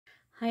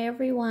Hi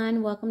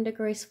everyone, welcome to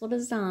Graceful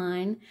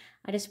Design.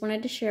 I just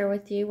wanted to share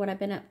with you what I've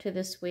been up to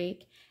this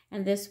week.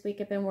 And this week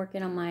I've been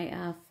working on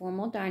my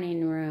formal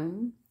dining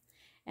room.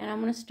 And I'm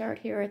going to start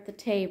here at the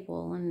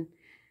table and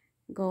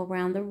go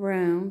around the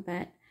room.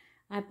 But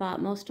I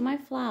bought most of my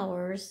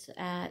flowers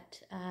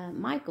at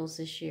Michael's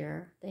this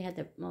year. They had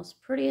the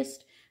most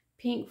prettiest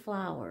pink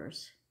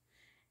flowers.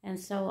 And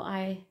so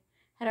I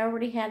had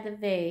already had the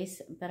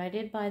vase, but I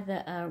did buy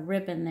the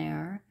ribbon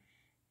there.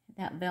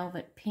 That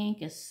velvet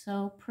pink is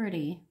so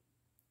pretty,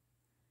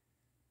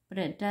 but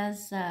it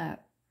does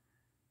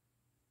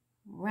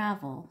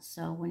ravel,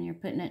 so when you're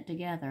putting it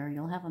together,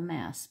 you'll have a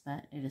mess,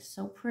 but it is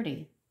so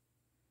pretty.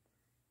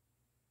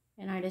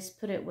 And I just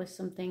put it with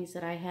some things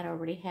that I had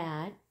already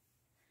had.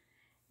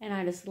 And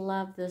I just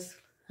love this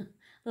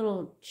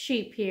little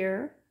sheep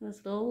here,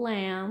 this little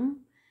lamb.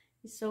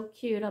 He's so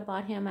cute. I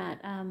bought him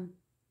at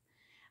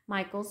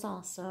Michael's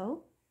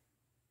also.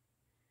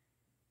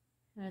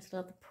 I just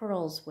love the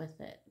pearls with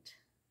it.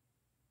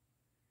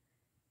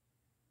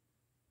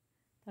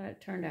 Thought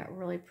it turned out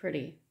really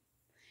pretty.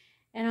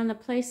 And on the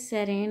place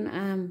setting,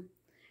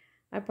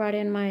 I brought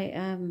in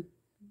my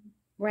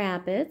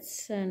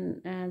rabbits,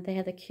 and they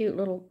had the cute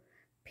little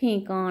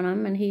pink on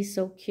them, and he's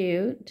so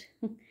cute.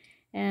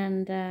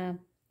 And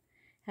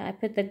I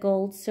put the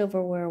gold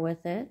silverware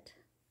with it.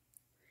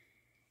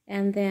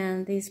 And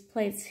then these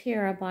plates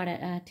here I bought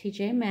at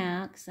TJ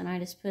Maxx, and I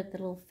just put the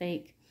little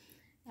fake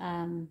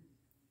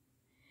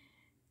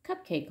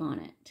cupcake on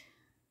it.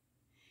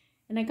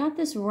 And I got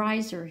this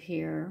riser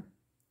here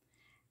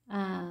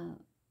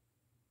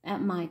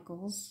at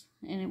Michael's,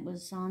 and it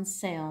was on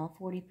sale,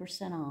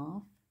 40%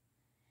 off.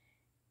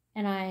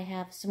 And I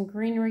have some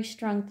greenery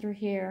strung through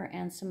here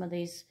and some of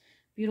these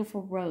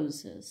beautiful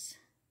roses.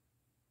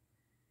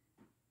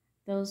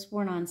 Those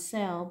weren't on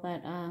sale,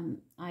 but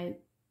I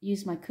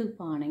used my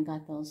coupon and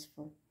got those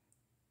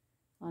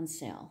on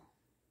sale.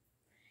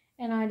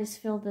 And I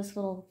just filled this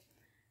little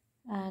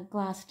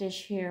glass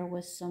dish here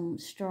with some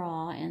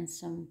straw and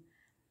some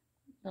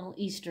little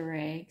Easter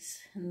eggs,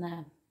 and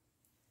the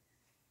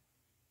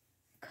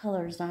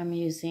colors I'm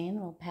using,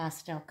 little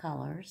pastel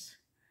colors.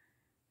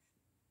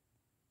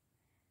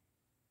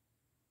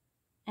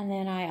 And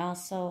then I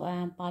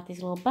also bought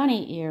these little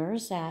bunny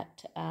ears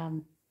at,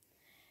 I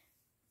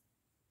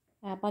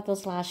bought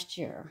those last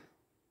year.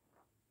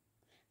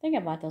 I think I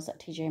bought those at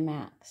TJ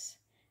Maxx.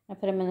 I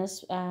put them in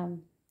this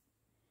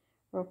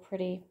real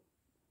pretty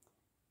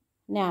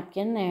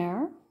napkin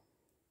there.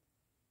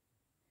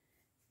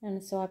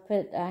 And so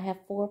I have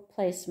 4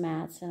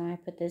 placemats, and I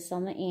put this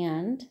on the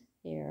end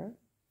here.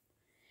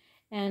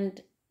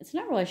 And it's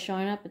not really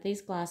showing up, but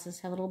these glasses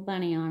have a little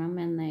bunny on them,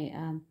 and they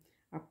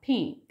are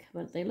pink,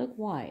 but they look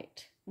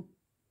white.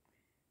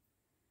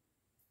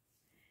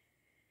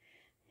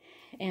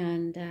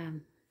 And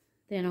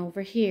then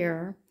over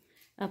here,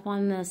 up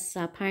on this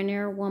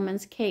Pioneer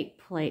Woman's cake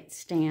plate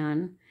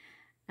stand,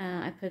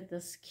 I put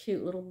this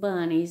cute little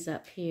bunnies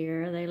up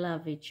here. They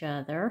love each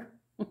other.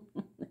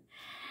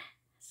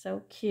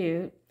 So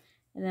cute.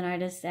 And then I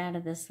just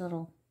added this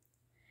little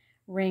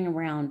ring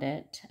around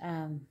it,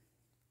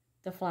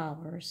 the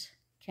flowers,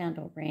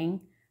 candle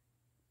ring,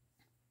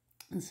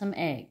 and some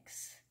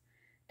eggs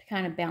to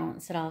kind of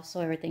balance it off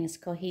so everything is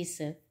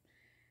cohesive.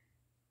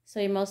 So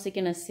you're mostly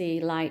going to see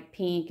light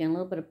pink and a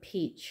little bit of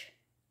peach,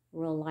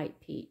 real light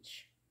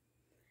peach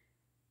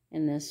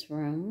in this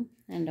room.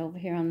 And over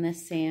here on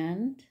this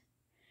end,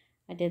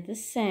 I did the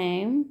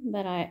same,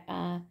 but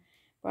I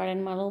brought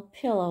in my little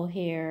pillow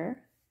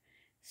here.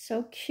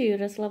 So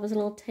cute. I just love his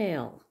little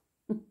tail.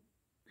 So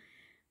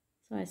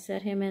I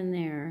set him in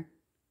there.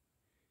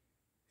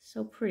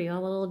 So pretty,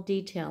 all the little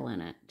detail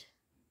in it.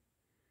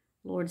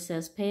 Lord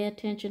says, pay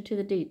attention to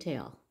the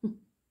detail.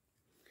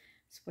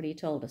 That's what he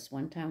told us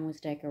one time,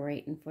 was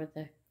decorating for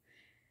the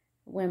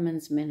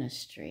women's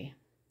ministry.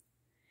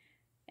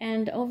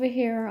 And over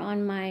here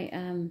on my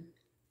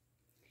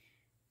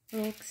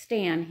little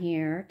stand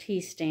here,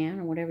 tea stand,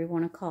 or whatever you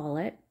want to call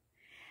it,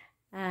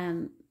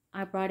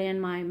 I brought in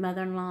my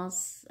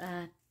mother-in-law's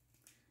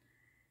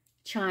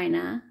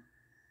china.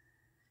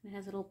 It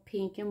has little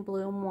pink and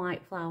blue and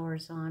white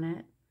flowers on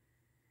it.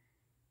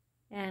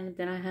 And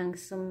then I hung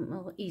some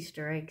little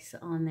Easter eggs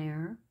on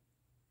there.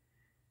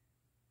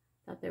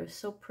 Thought they were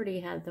so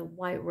pretty. Had the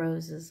white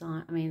roses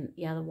on. I mean,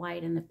 yeah, the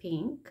white and the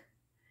pink.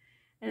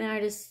 And then I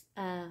just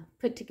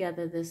put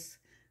together this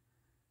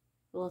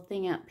little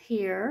thing up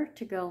here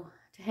to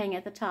hang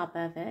at the top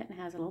of it. It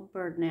has a little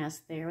bird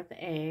nest there with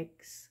the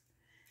eggs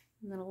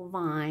and little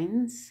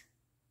vines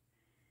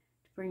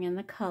to bring in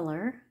the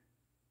color.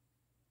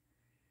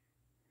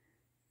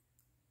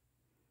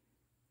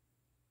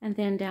 And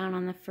then down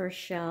on the first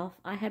shelf,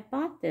 I had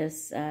bought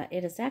this.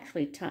 It is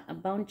actually a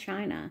bone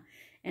china,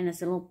 and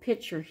it's a little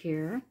picture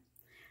here.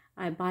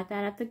 I bought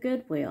that at the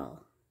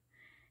Goodwill,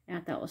 and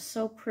I thought it was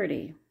so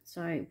pretty.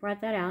 So I brought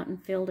that out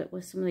and filled it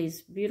with some of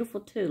these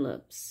beautiful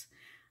tulips.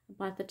 I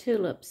bought the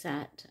tulips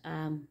at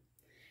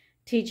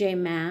TJ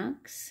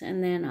Maxx,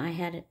 and then I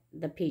had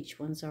the peach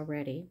ones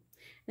already.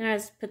 Then I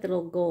just put the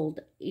little gold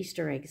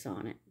Easter eggs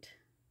on it.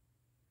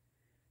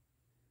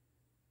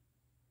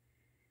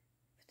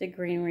 the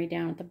greenery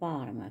down at the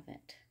bottom of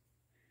it.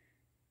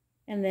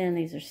 And then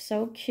these are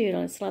so cute.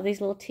 I just love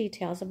these little tea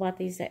towels. I bought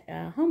these at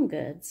Home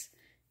Goods.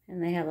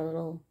 And they have a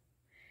little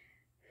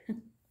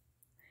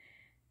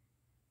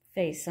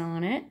face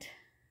on it.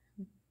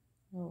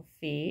 Little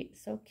feet.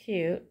 So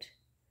cute.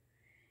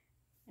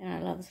 And I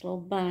love this little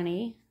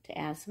bunny to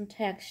add some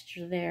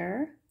texture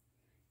there.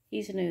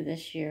 He's new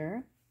this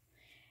year.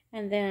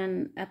 And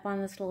then up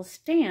on this little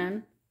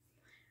stand,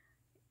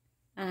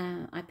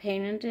 I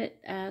painted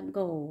it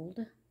gold.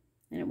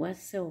 And it was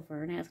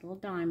silver. And it has a little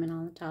diamond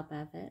on the top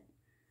of it.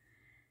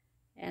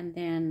 And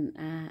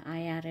then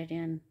I added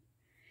in,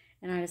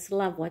 and I just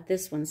love what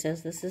this one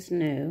says. This is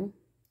new.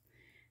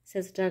 It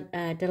says,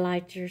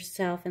 delight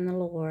yourself in the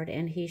Lord,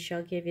 and he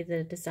shall give you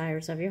the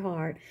desires of your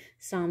heart.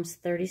 Psalms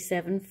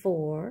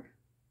 37:4.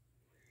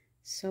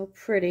 So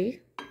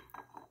pretty.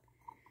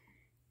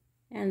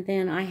 And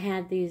then I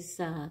had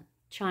these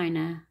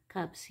china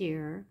cups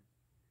here.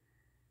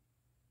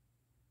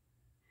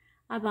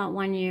 I bought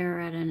one year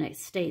at an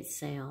estate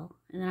sale.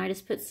 And then I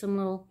just put some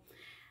little...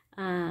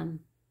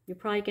 you're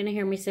probably going to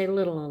hear me say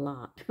little a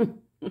lot.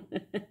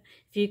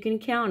 If you can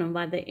count them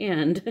by the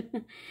end.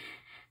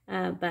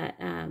 But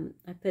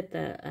I put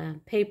the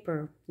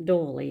paper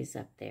doilies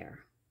up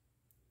there.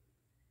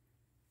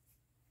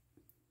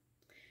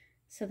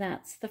 So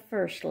that's the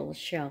first little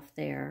shelf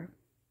there.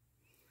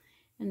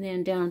 And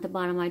then down at the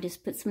bottom I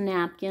just put some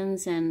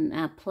napkins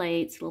and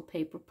plates, little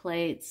paper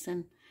plates.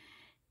 And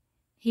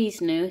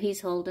he's new.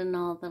 He's holding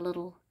all the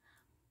little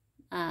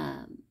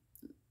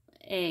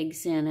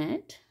eggs in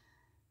it.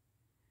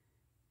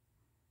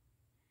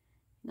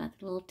 Got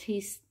the little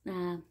tea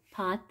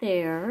pot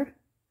there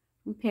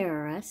from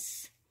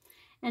Paris.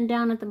 And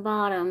down at the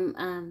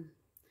bottom,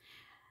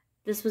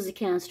 this was a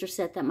canister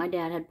set that my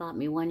dad had bought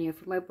me one year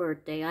for my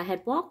birthday. I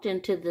had walked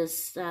into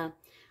this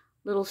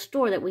little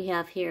store that we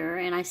have here,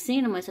 and I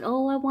seen them. I said,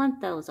 oh, I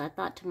want those. I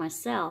thought to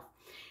myself.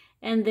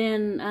 And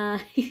then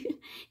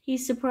he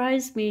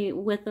surprised me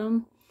with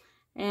them.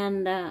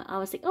 And I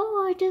was like,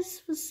 oh, I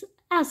just was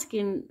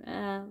asking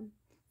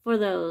for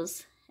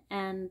those.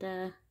 And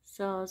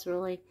so I was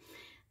really...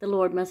 The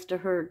Lord must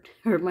have heard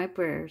my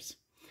prayers.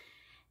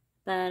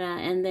 But,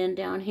 and then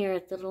down here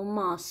at the little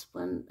moss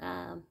one,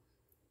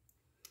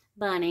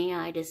 bunny,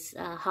 I just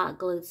hot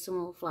glued some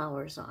little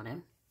flowers on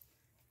him.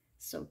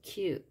 So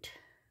cute.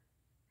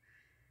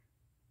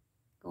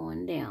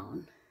 Going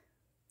down.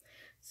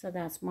 So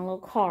that's my little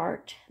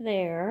cart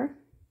there.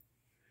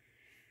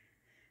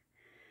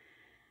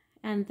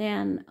 And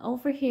then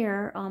over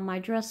here on my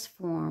dress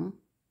form,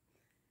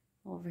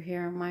 over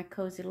here in my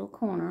cozy little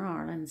corner,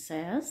 Arlen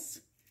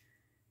says,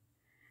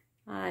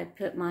 I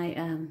put my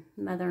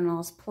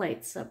mother-in-law's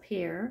plates up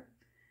here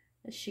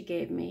that she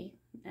gave me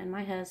and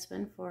my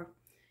husband for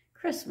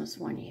Christmas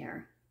one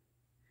year.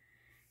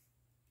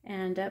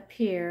 And up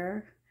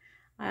here,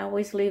 I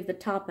always leave the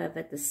top of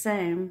it the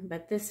same,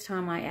 but this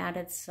time I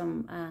added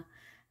some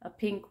a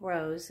pink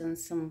rose and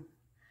some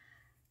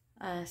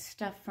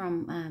stuff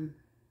from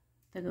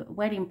the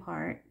wedding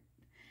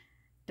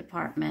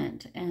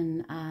department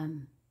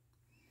and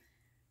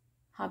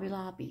Hobby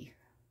Lobby.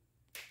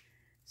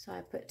 So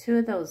I put 2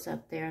 of those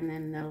up there and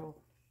then the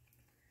little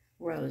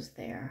rose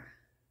there.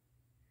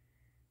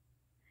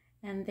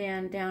 And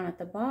then down at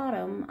the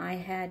bottom,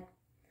 I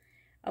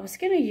was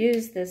going to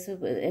use this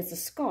as a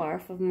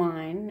scarf of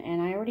mine,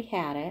 and I already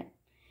had it.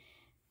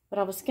 But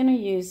I was going to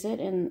use it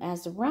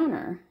as a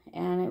runner,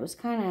 and it was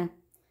kind of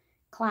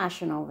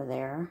clashing over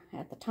there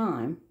at the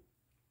time.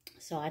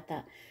 So I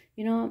thought,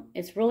 you know,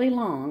 it's really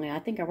long. I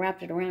think I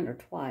wrapped it around her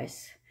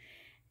twice.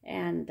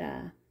 And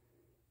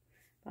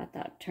I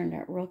thought it turned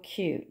out real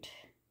cute.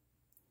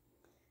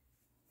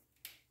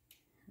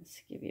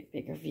 Let's give you a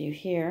bigger view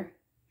here.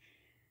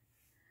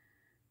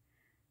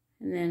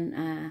 And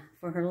then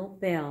for her little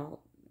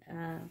belt,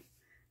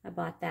 I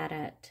bought that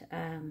at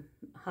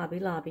Hobby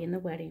Lobby in the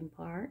wedding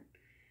part.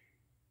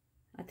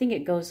 I think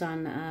it goes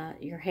on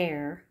your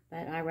hair,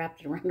 but I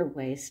wrapped it around her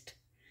waist.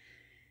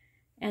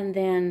 And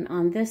then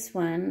on this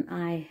one,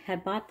 I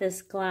had bought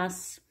this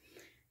glass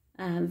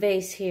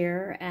vase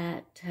here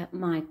at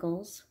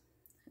Michael's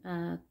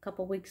a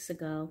couple weeks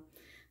ago.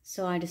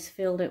 So I just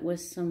filled it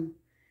with some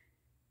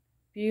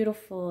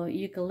beautiful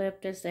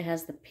eucalyptus. It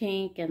has the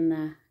pink and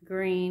the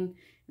green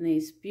and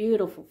these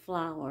beautiful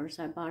flowers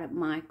I bought at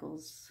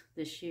Michael's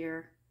this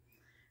year.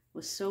 It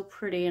was so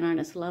pretty, and I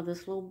just love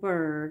this little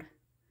bird.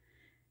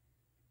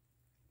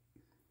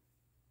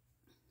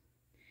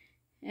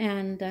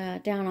 And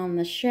down on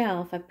the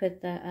shelf, I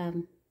put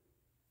the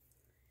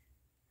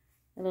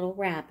little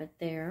rabbit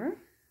there.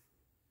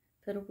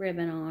 Put a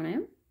ribbon on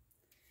him.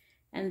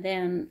 And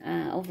then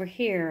over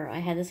here, I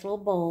had this little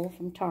bowl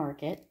from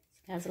Target.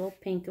 It has a little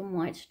pink and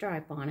white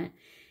stripe on it.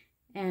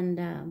 And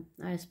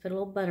I just put a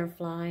little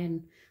butterfly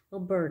and a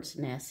little bird's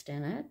nest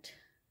in it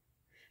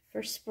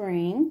for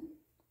spring.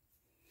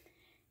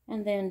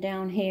 And then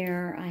down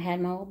here, I had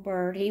my little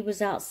bird. He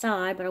was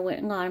outside, but I went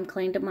and got him,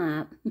 cleaned him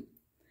up.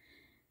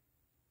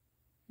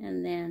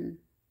 And then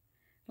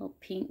a little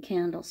pink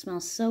candle.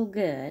 Smells so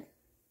good.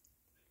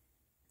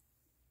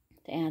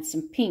 to add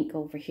some pink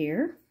over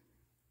here.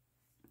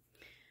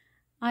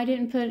 I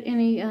didn't put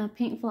any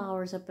pink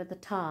flowers up at the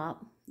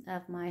top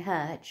of my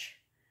hutch,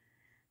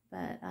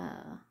 but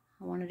I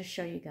wanted to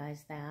show you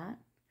guys that.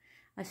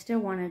 I still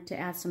wanted to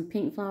add some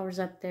pink flowers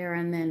up there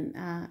and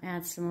then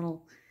add some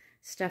little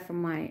stuff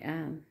from my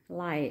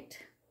light.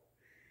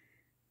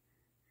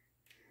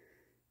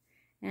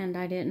 And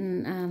I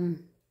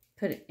didn't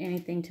put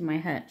anything to my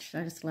hutch.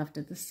 I just left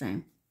it the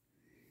same.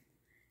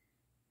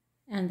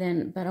 And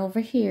then, but over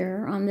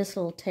here on this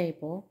little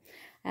table,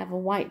 I have a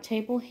white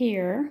table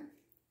here.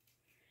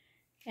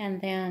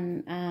 And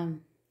then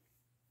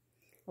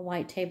a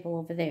white table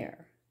over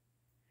there.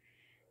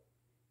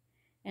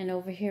 And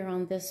over here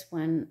on this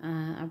one,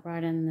 I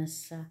brought in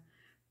this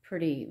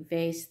pretty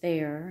vase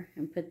there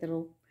and put the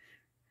little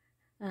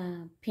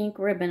pink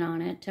ribbon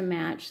on it to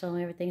match so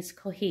everything's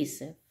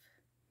cohesive.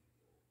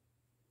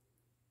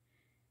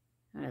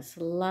 I just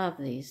love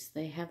these.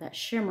 They have that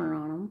shimmer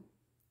on them.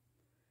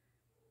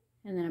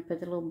 And then I put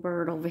the little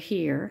bird over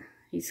here.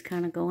 He's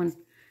kind of going,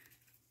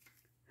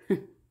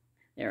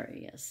 there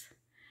he is.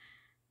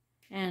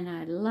 And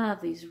I love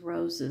these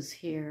roses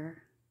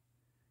here.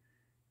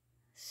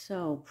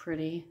 So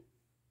pretty.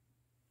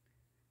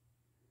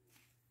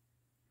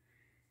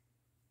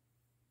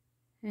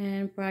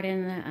 And brought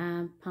in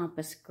the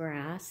pampas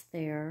grass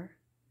there.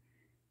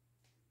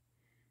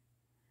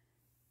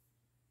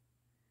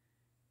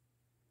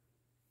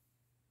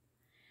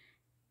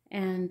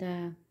 And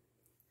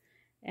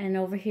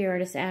over here I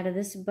just added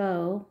this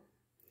bow.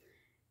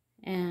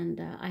 And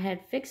I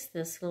had fixed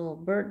this little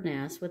bird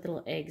nest with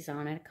little eggs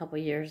on it a couple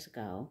years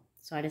ago.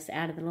 So I just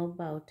added the little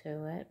bow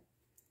to it.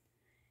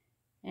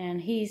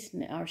 And she's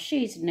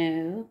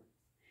new.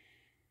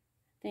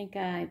 I think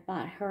I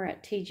bought her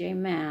at TJ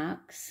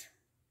Maxx.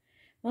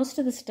 Most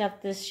of the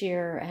stuff this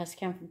year has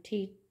come from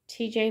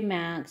TJ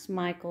Maxx,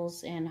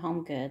 Michaels, and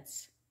Home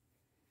Goods.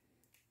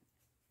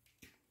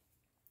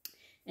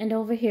 And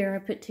over here I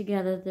put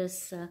together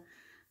this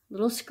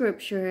little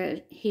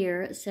scripture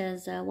here. It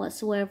says,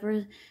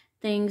 whatsoever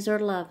things are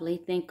lovely,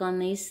 think on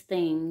these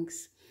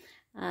things.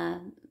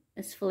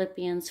 It's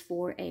Philippians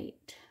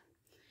 4:8.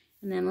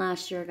 And then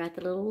last year I got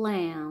the little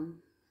lamb.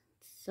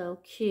 So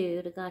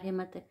cute. I got him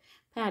at the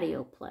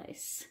patio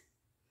place.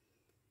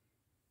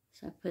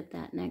 So I put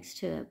that next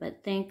to it.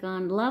 But think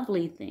on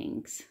lovely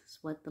things. That's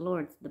what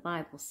the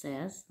Bible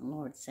says. The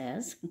Lord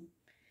says.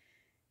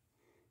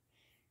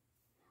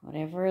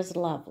 Whatever is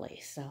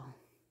lovely. So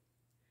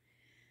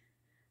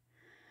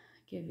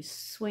give you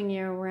swing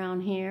you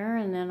around here,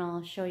 and then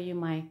I'll show you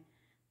my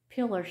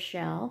pillar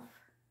shelf.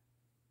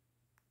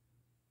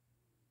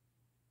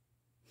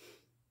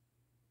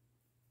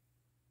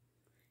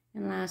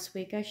 And last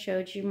week I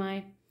showed you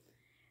my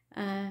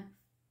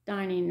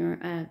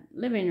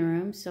living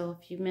room. So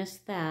if you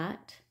missed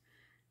that,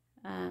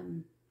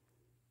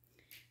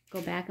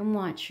 go back and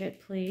watch it,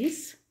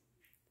 please.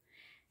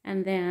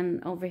 And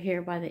then over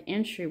here by the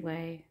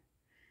entryway,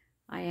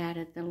 I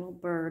added the little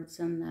birds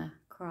and the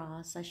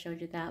cross. I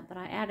showed you that, but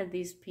I added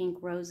these pink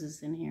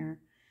roses in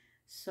here.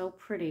 So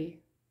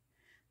pretty.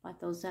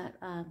 Bought those at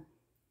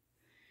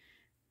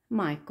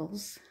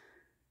Michael's.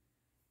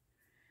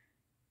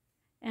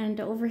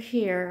 And over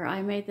here,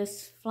 I made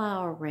this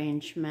flower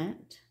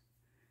arrangement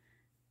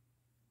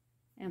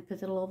and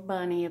put the little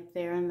bunny up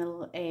there and the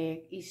little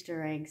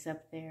Easter eggs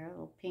up there,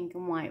 little pink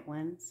and white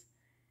ones.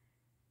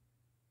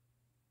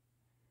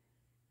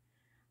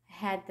 I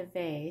had the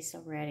vase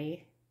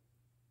already.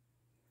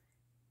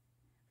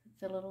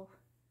 The little,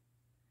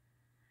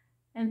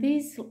 and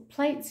these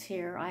plates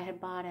here I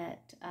had bought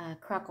at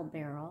Crackle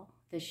Barrel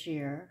this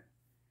year.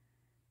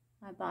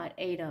 I bought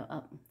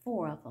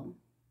 4 of them.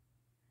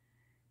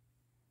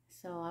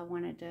 So I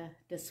wanted to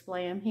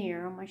display them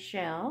here on my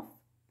shelf.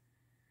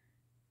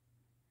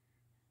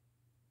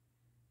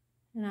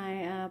 And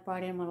I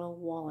brought in my little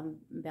wall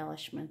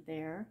embellishment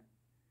there.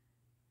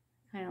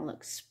 Kind of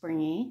looks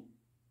springy.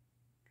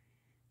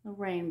 The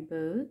rain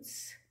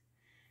boots.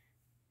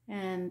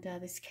 And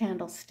these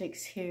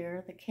candlesticks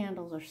here. The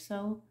candles are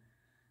so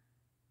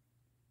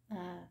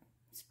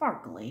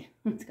sparkly.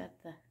 It's got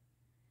the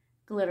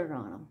glitter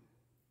on them.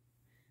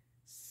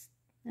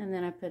 And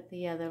then I put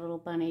the other little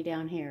bunny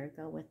down here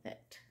to go with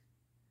it.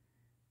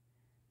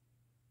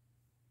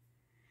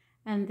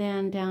 And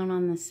then down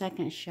on the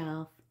second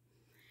shelf,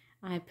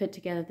 I put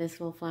together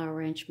this little flower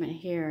arrangement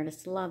here. I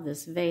just love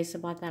this vase. I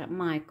bought that at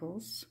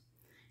Michael's.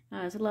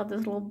 I just love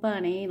this little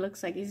bunny. He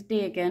looks like he's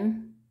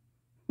digging.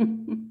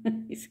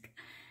 he's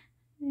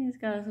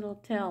got his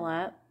little tail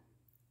up,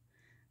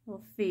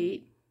 little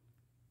feet.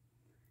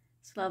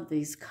 Just love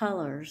these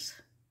colors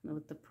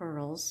with the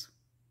pearls.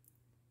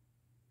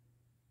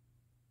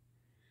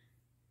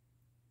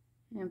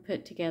 And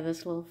put together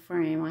this little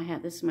frame.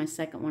 This is my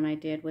second one I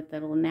did with the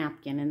little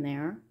napkin in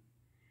there.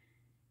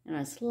 And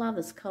I just love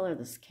this color of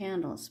this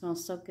candle. It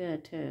smells so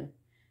good too.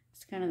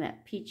 It's kind of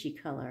that peachy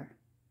color.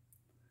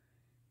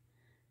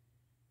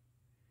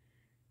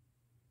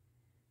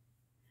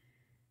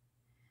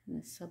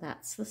 And so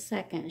that's the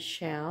second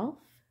shelf.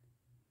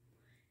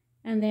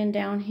 And then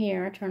down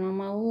here, I turn on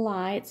my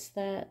lights.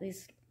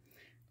 These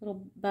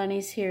little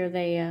bunnies here,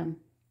 they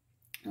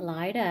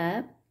light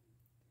up.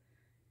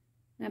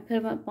 And I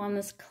put them up on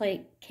this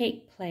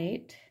cake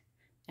plate.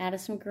 Added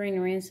some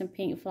greenery and some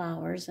pink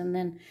flowers. And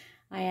then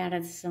I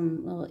added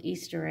some little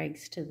Easter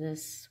eggs to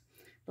this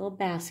little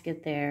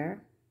basket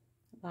there.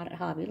 I bought at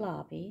Hobby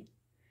Lobby.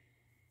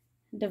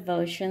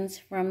 Devotions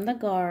from the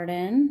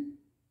garden.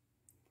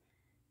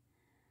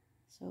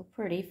 So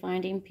pretty.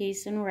 Finding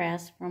peace and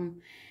rest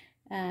from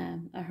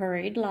a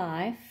hurried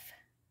life.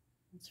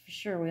 That's for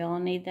sure. We all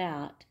need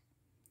that.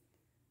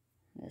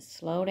 Let's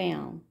slow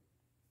down.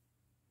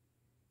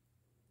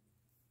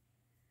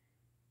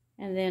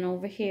 And then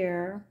over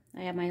here,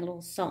 I have my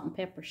little salt and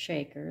pepper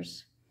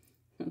shakers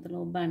with the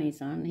little bunnies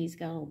on. He's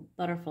got a little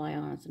butterfly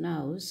on his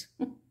nose.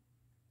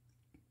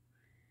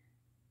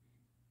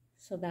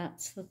 So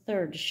that's the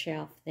third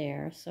shelf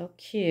there. So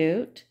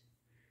cute.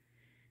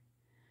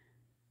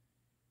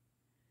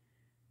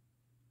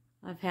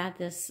 I've had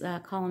this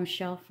column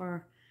shelf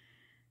for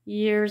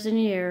years and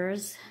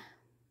years.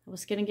 I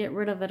was going to get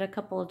rid of it a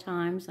couple of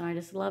times, and I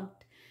just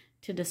loved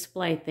to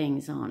display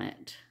things on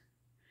it.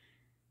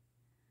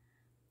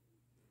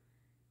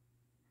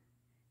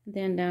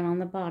 Then down on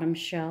the bottom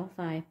shelf,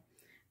 I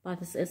bought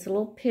this. It's a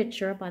little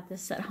picture. I bought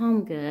this at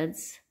Home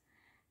Goods,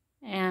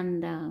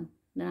 and then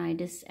I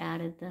just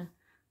added the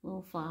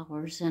little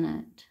flowers in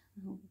it,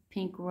 little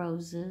pink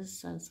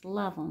roses. I just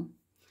love them.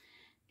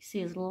 You see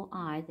his little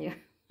eye there.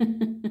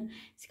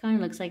 He kind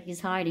of looks like he's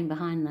hiding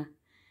behind the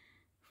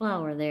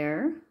flower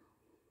there.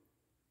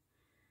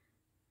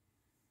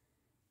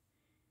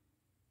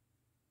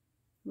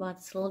 Bought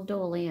this little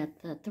dolly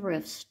at the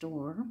thrift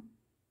store.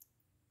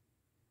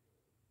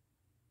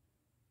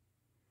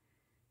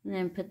 And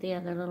then put the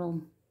other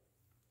little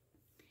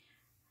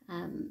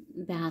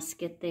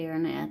basket there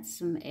and add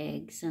some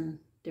eggs and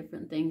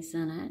different things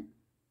in it.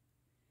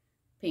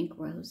 Pink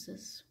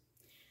roses.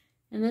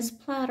 And this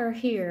platter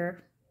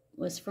here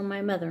was from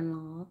my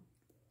mother-in-law.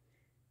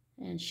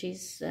 And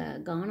she's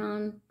gone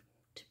on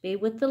to be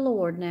with the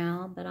Lord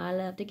now, but I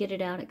love to get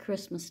it out at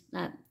Christmas,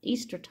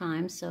 Easter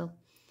time, so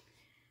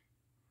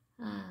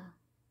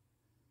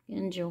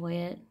enjoy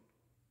it.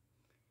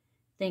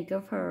 Think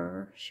of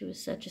her. She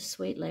was such a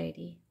sweet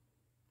lady.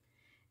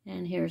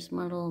 And here's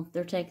my little,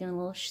 they're taking a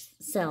little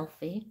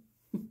selfie.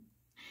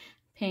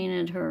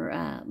 Painted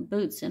her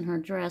boots and her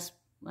dress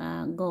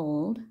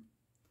gold.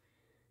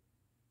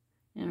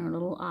 And her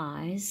little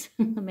eyes.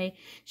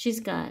 She's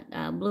got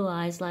blue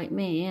eyes like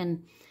me,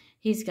 and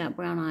he's got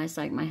brown eyes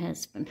like my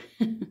husband.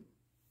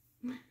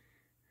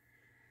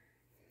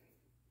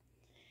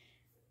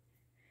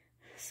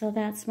 So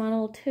that's my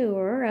little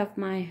tour of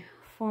my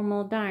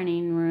formal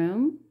dining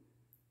room.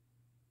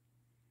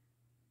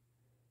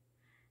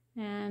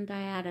 And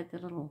I added the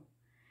little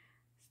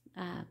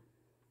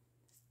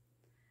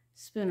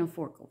spoon and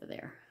fork over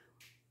there.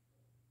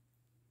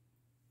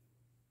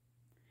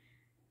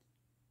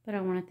 But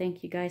I want to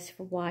thank you guys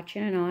for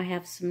watching. I know I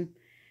have some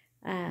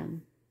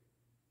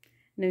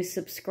new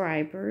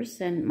subscribers,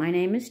 and my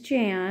name is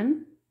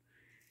Jan,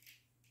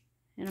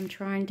 and I'm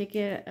trying to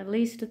get at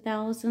least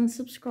 1,000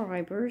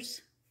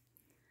 subscribers.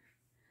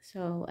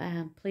 So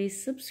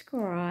please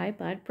subscribe.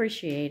 I'd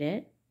appreciate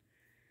it.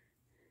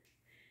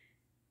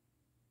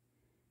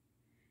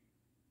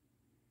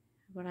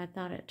 But I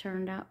thought it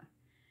turned out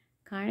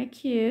kind of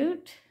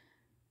cute.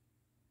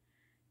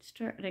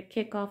 Start to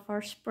kick off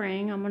our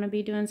spring. I'm going to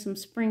be doing some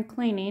spring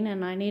cleaning,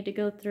 and I need to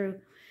go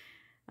through,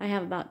 I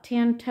have about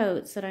 10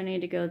 totes that I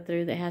need to go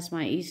through that has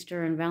my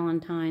Easter and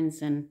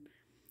Valentine's and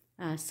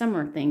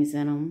summer things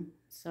in them.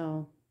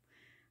 So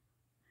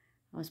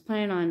I was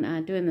planning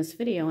on doing this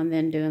video and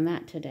then doing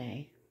that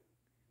today.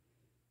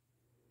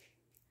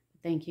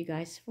 Thank you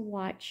guys for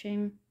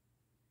watching,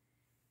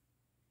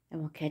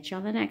 and we'll catch you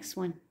on the next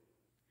one.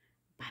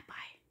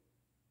 Bye-bye.